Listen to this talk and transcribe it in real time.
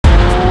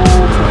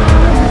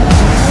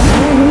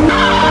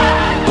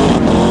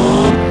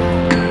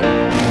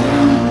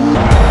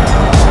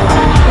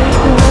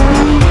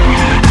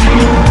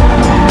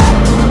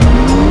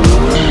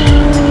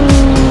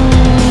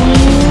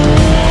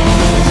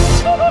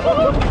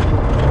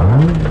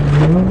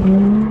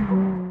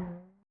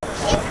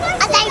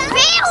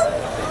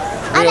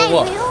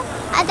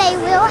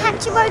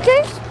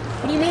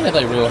Are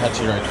they real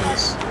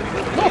Hachirokus?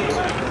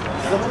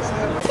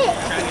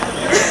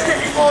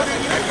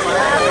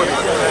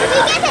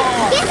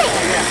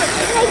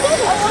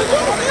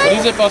 What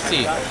is it,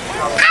 Bossy?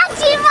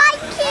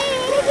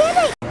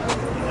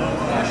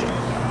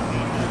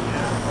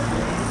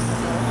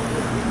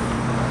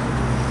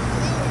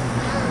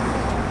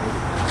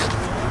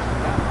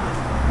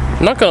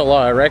 I'm not gonna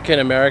lie, I reckon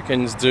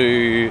Americans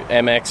do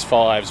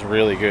MX-5s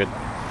really good.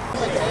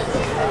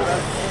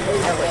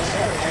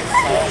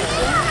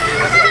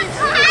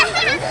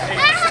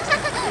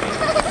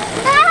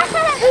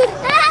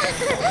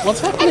 What's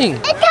happening?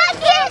 I can't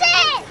get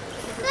it!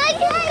 I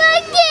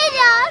can't get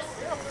us!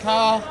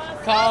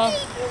 Car.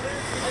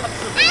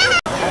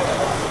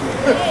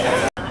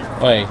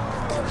 Wait.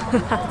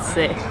 That's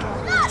sick.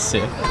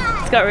 Sick.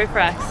 It's got roof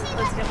racks.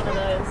 Let's get one of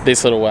those.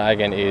 This little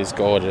wagon is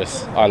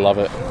gorgeous. I love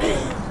it.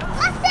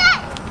 What's that?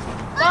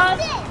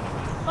 What's it?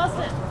 What's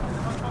it?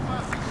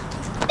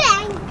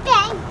 Bang,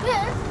 bang,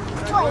 boom.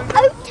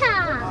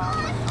 Toyota.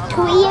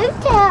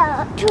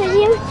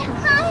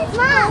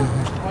 Mom.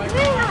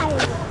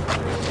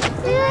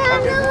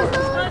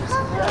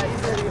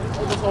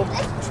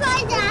 Let's try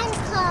that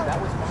car.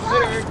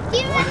 Do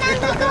you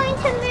remember going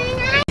to Moon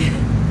Eye?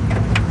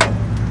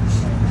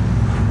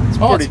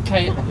 Oh, it's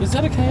is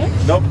that a KX?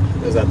 Nope,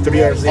 there's a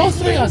 3RZ. Oh,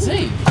 3RZ.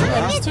 Yeah, Look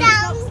that's it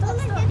down. Look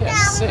it yeah,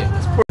 down. sick.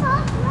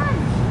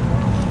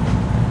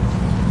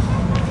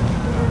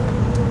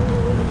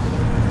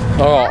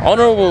 Oh,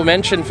 honourable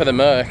mention for the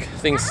Merc.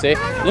 Thing's sick.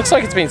 Looks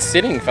like it's been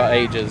sitting for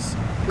ages.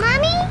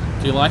 Mommy?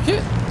 Do you like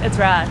it? It's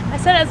rad. I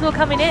said as we were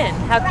coming in,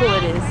 how cool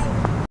it is.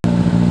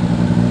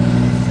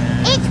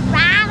 It's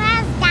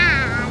Rara's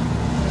dad.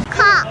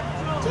 Car.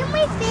 Can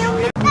we film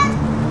it?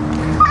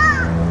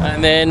 Car.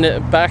 And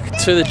then back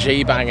to the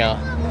G-Banger.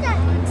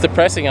 It's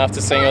depressing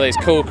after seeing all these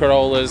cool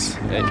Corollas.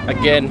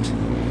 Again,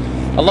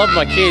 I love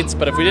my kids,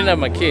 but if we didn't have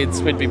my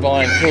kids, we'd be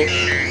buying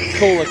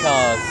cooler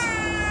cars.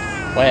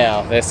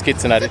 Wow, they're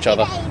skitzing at each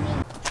other.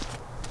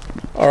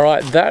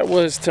 Alright, that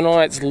was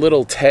tonight's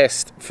little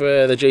test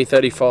for the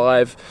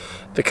G35.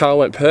 The car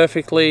went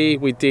perfectly.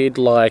 We did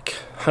like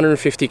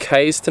 150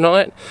 Ks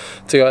tonight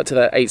to go out to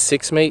that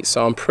 8.6 meet,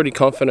 so I'm pretty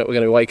confident we're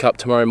going to wake up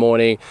tomorrow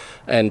morning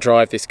and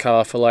drive this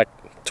car for like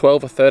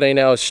 12 or 13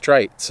 hours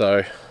straight.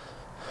 So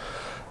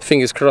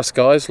fingers crossed,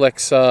 guys.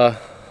 Let's head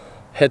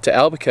to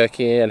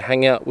Albuquerque and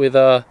hang out with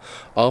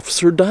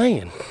Officer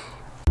Dan.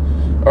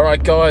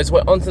 Alright guys,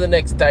 we're on to the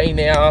next day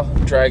now.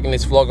 Dragging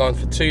this vlog on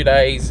for 2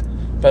 days,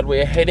 but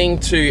we're heading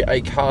to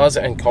a Cars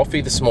and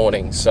Coffee this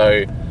morning,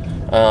 so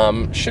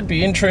should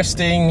be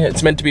interesting.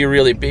 It's meant to be a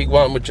really big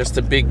one with just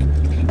a big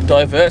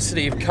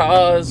diversity of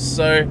cars,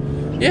 so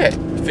yeah,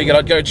 figured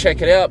I'd go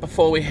check it out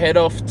before we head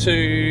off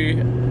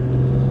to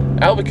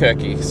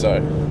Albuquerque.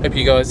 So hope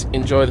you guys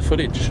enjoy the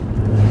footage.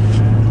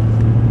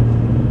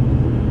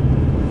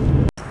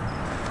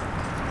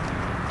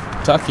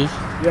 Tucky.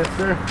 Yes,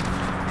 sir.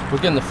 We're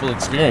getting the full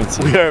experience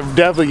here. We are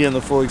definitely getting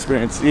the full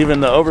experience,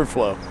 even the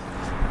overflow.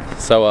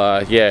 So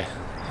yeah,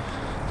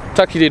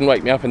 Tucky didn't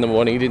wake me up in the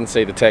morning. He didn't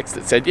see the text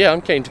that said, yeah,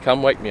 I'm keen to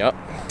come, wake me up.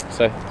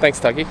 So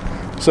thanks, Tucky.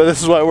 So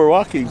this is why we're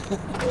walking.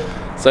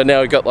 So now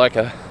we've got like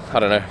a, I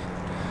don't know,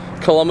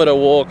 kilometre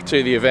walk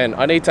to the event.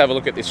 I need to have a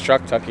look at this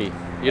truck, Tucky.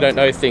 You don't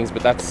know things,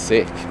 but that's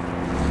sick.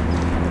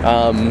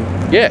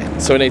 Yeah,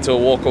 so we need to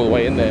walk all the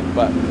way in there,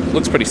 but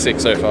looks pretty sick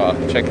so far.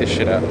 Check this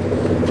shit out.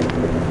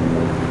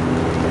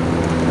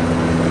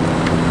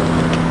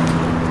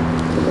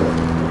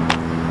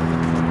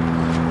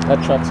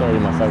 That truck's already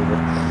my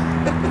favourite.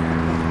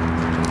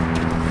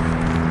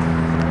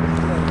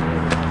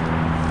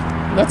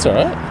 That's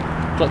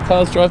alright.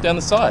 Cars drive down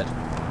the side.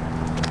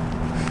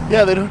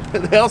 Yeah, they don't.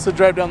 They also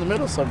drive down the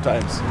middle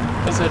sometimes.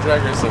 What's that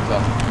drag racing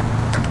car?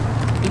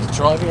 He's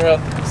driving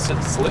around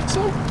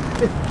Slicksaw?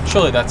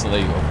 Surely that's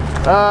illegal.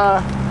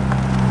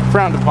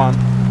 Frowned upon.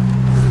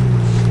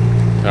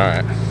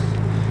 Alright.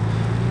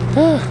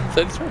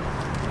 33.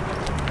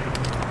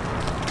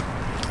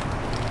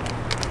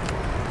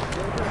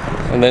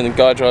 And then the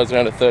guy drives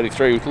around at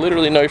 33 with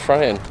literally no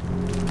front end.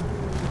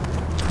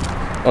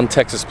 On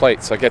Texas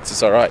plates, so I guess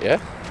it's alright, yeah?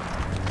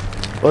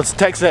 Well,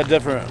 Texas had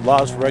different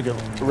laws,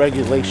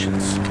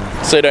 regulations.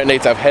 So you don't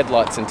need to have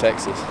headlights in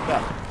Texas?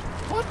 Yeah.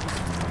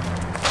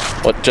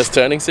 What, just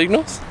turning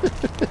signals?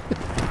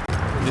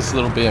 This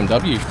little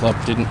BMW club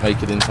didn't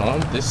make it in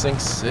time. This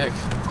thing's sick.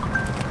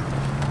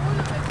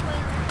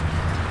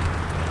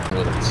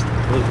 Look at this.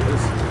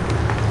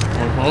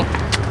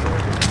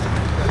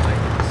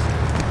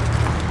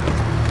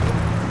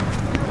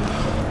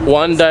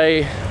 One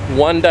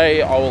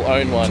day I will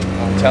own one,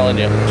 I'm telling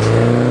you.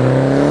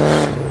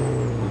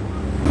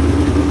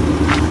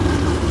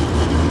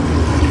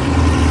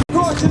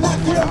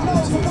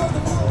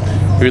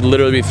 We would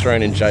literally be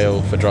thrown in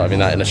jail for driving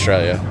that in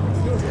Australia.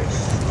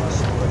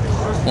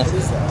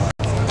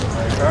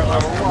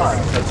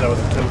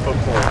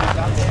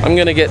 I'm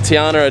gonna get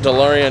Tiana a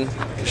DeLorean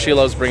because she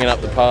loves bringing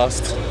up the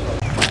past.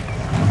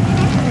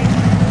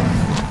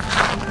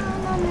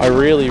 I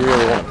really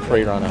want a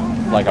pre-runner,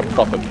 like a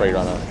proper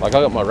pre-runner. Like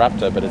I got my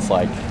Raptor, but it's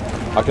like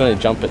I can only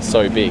jump it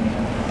so big.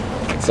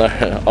 So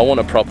I want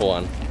a proper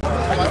one.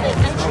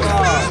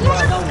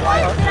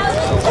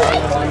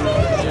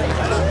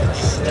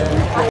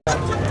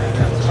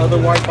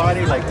 Other wide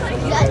body, like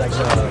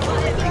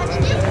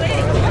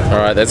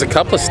Alright, there's a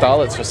couple of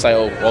starlets for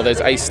sale. Well, there's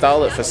a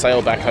starlet for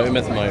sale back home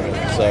at the moment,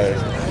 so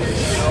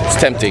it's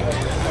tempting.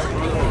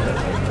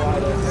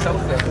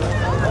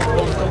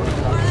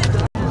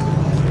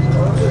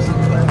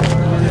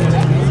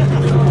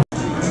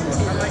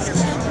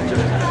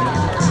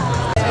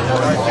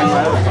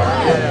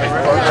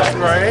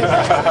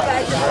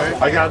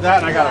 I got that,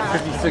 and I got a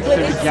 56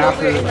 Chevy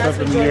Capture that's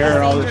up in the air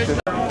and all this shit.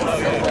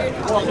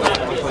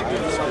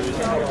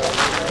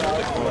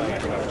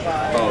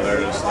 oh,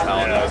 there's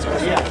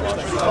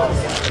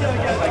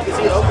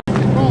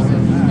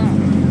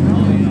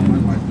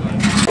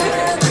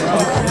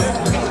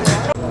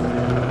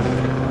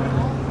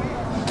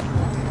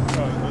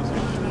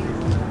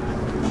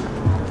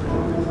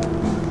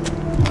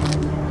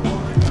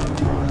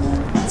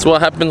It's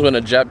what happens when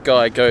a Jap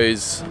guy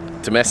goes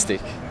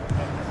domestic.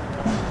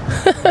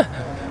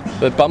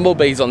 The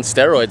bumblebee's on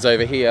steroids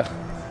over here.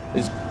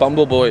 This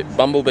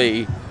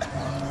bumblebee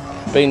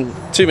been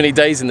too many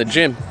days in the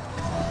gym.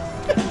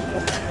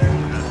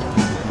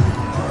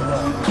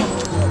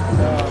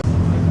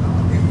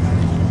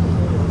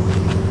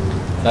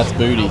 That's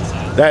booty.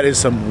 That is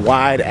some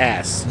wide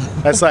ass.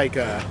 That's like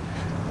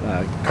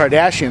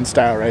Kardashian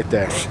style right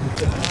there.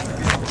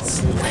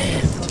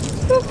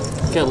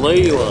 Look how low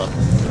you are.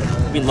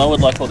 You've been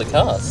lowered like all the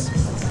cars.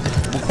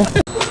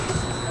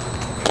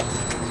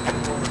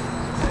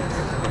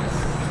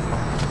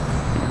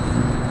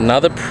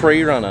 Another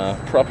pre-runner,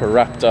 proper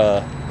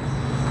Raptor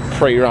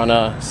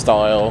pre-runner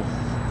style.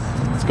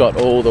 It's got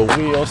all the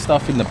wheel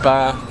stuff in the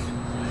back.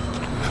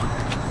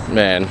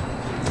 Man,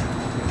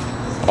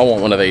 I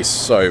want one of these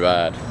so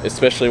bad,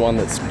 especially one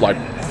that's like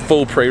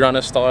full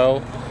pre-runner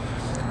style,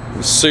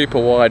 super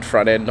wide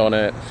front end on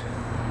it,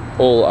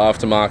 all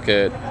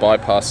aftermarket,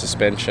 bypass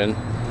suspension.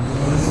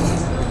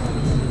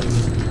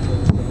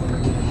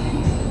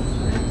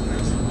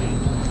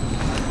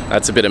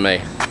 That's a bit of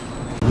me.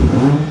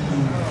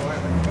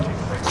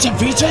 Is that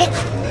VTEC?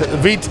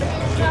 VTEC.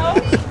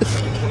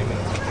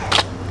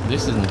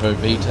 This isn't for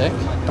VTEC.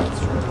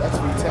 That's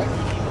VTEC.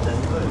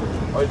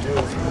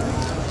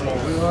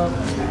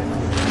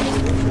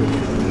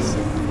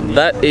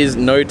 That is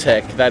no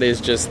tech. That is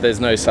just, there's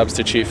no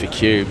substitute for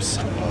cubes.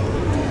 Do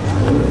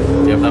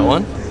you have that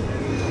one?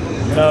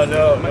 No,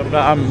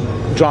 I'm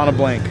drawing a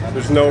blank.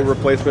 There's no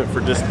replacement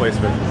for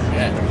displacement.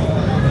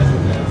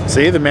 Yeah.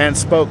 See, the man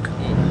spoke.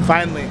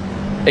 Finally.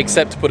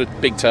 Except to put a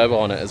big turbo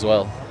on it as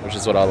well, which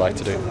is what I like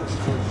to do.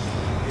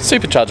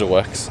 Supercharger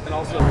works.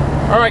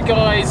 Alright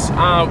guys,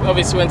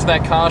 obviously went to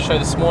that car show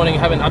this morning.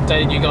 Haven't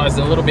updated you guys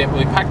in a little bit, but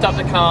we packed up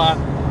the car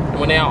and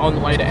we're now on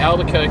the way to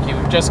Albuquerque.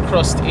 We've just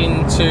crossed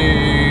into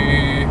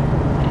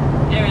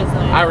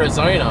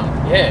Arizona.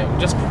 Yeah,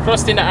 we just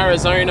crossed into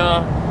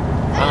Arizona.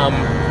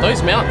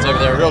 Those mountains over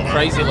there are real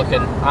crazy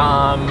looking.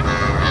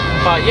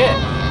 But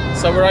yeah,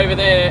 so we're over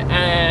there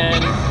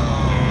and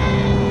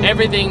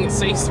everything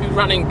seems to be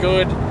running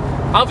good,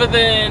 other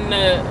than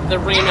the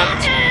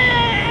remap.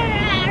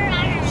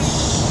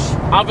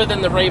 Other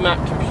than the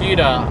remap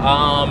computer.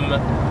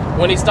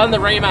 When he's done the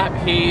remap,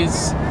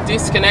 he's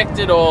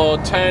disconnected or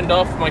turned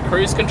off my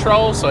cruise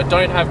control, so I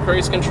don't have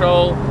cruise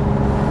control,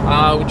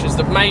 which is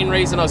the main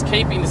reason I was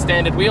keeping the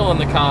standard wheel on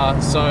the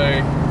car. So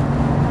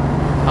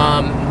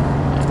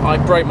I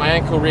broke my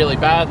ankle really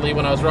badly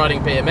when I was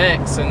riding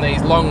BMX, and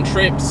these long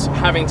trips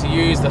having to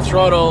use the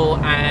throttle,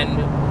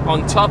 and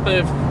on top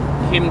of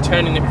him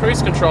turning the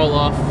cruise control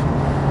off,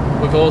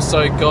 we've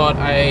also got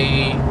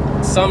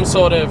some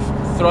sort of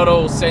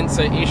throttle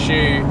sensor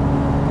issue.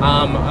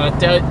 I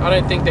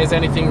don't think there's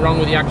anything wrong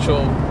with the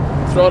actual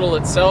throttle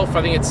itself.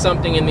 I think it's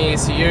something in the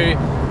ECU.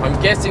 I'm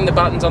guessing the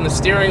buttons on the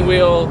steering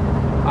wheel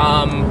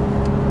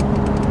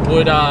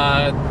would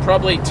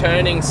probably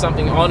turning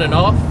something on and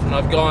off, and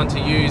I've gone to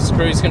use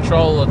cruise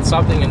control or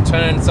something and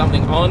turn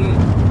something on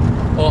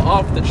or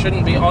off that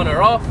shouldn't be on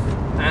or off,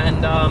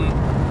 and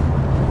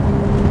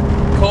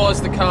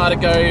caused the car to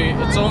go,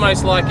 it's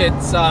almost like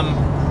it's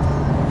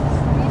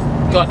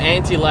got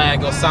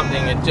anti-lag or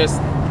something. It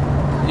just,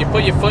 you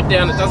put your foot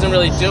down, it doesn't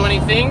really do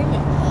anything,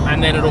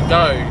 and then it'll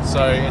go.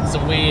 So it's a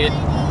weird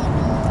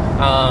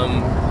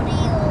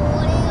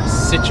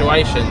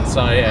situation.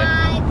 So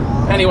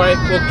yeah, anyway,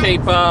 we'll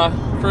keep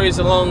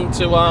cruising along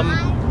to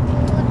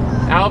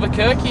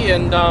Albuquerque,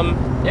 and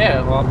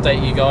yeah, I'll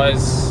update you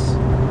guys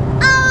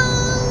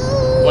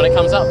when it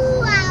comes up.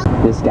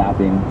 This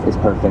gapping is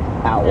perfect.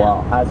 Out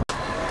well.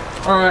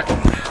 Alright,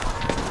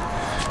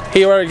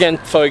 here we are again,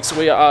 folks.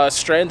 We are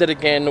stranded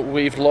again.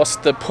 We've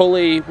lost the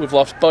pulley, we've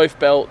lost both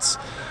belts.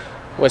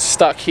 We're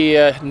stuck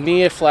here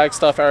near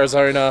Flagstaff,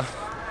 Arizona.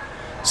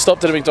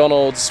 Stopped at a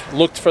McDonald's,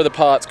 looked for the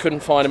parts,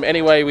 couldn't find them.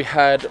 Anyway, we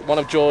had one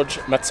of George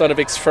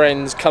Matsonovic's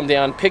friends come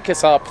down, pick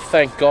us up,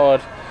 thank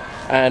God,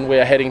 and we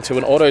are heading to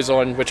an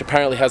AutoZone, which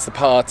apparently has the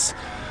parts.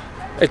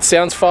 It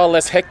sounds far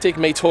less hectic,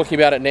 me talking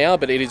about it now,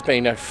 but it has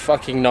been a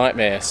fucking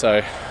nightmare.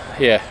 So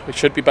yeah, we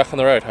should be back on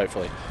the road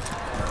hopefully.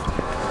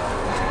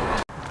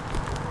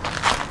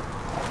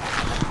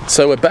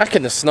 So we're back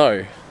in the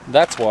snow.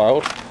 That's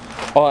wild.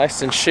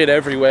 Ice and shit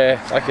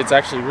everywhere. Like it's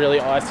actually really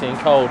icy and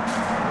cold.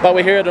 But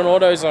we're here at an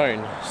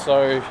AutoZone,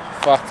 so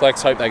fuck,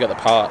 let's hope they got the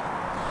part.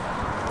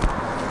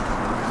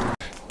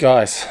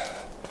 Guys,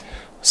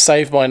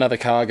 saved by another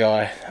car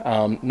guy.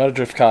 Not a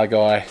drift car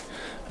guy,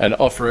 an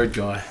off-road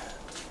guy.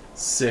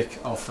 Sick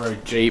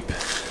off-road Jeep.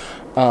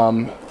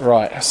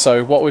 Right,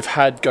 so what we've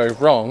had go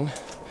wrong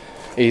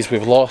is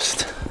we've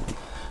lost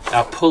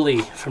our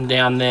pulley from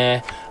down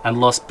there and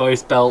lost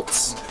both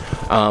belts,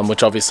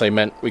 which obviously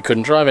meant we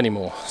couldn't drive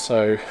anymore.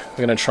 So we're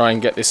gonna try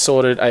and get this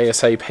sorted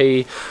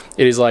ASAP.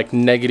 It is like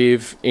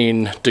negative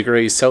in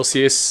degrees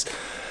Celsius.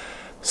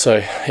 So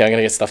yeah, I'm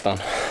gonna get stuff done.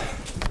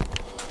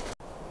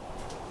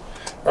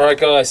 All right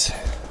guys,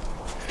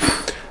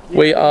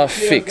 we are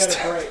fixed.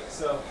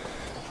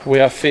 We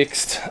are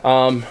fixed.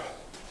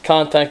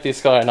 Can't thank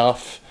this guy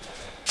enough.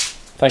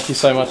 Thank you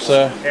so much,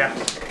 sir. Yeah.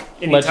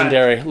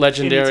 Legendary.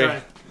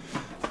 Anytime.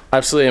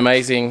 Absolutely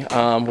amazing.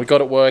 We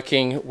got it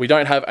working. We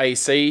don't have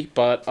AC,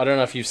 but I don't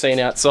know if you've seen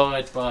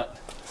outside, but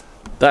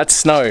that's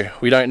snow.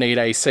 We don't need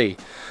AC.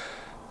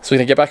 So we're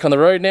gonna get back on the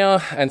road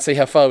now and see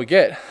how far we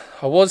get.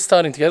 I was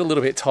starting to get a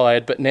little bit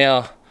tired, but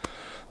now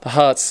the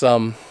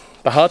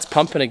heart's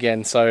pumping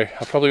again, so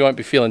I probably won't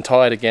be feeling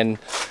tired again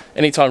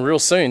anytime real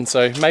soon.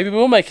 So maybe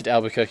we'll make it to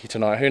Albuquerque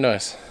tonight, who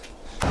knows.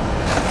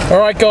 All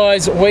right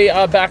guys, we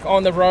are back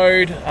on the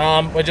road.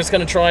 We're just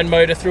gonna try and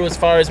motor through as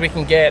far as we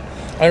can get.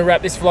 I'm gonna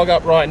wrap this vlog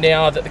up right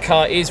now that the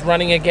car is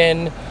running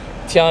again.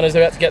 Tiana's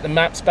about to get the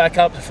maps back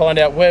up to find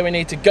out where we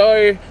need to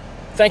go.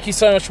 Thank you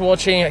so much for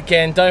watching.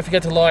 Again, don't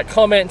forget to like,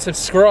 comment,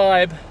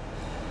 subscribe.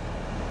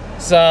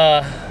 So,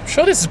 I'm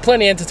sure this is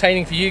plenty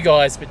entertaining for you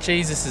guys, but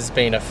geez, this has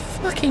been a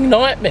fucking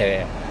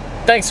nightmare.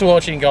 Thanks for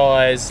watching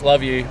guys,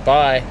 love you,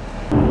 bye.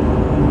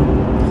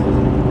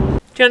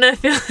 Do you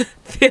want to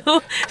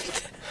fill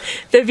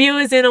the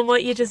viewers in on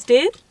what you just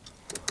did?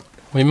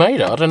 We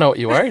made it, I don't know what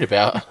you're worried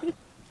about.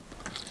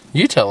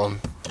 You tell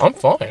them, I'm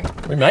fine,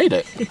 we made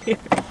it.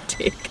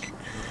 Dick.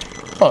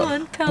 What? Come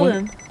on, tell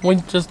them. We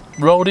just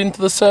rolled into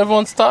the servo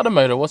and starter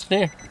motor, what's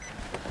new?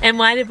 And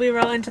why did we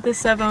roll into the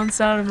servo and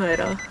starter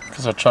motor?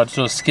 Because I tried to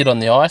do a skid on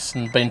the ice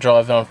and been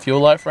driving on fuel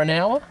light for an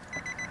hour.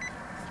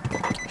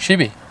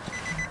 Shibby.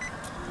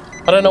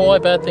 I don't know why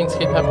bad things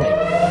keep happening.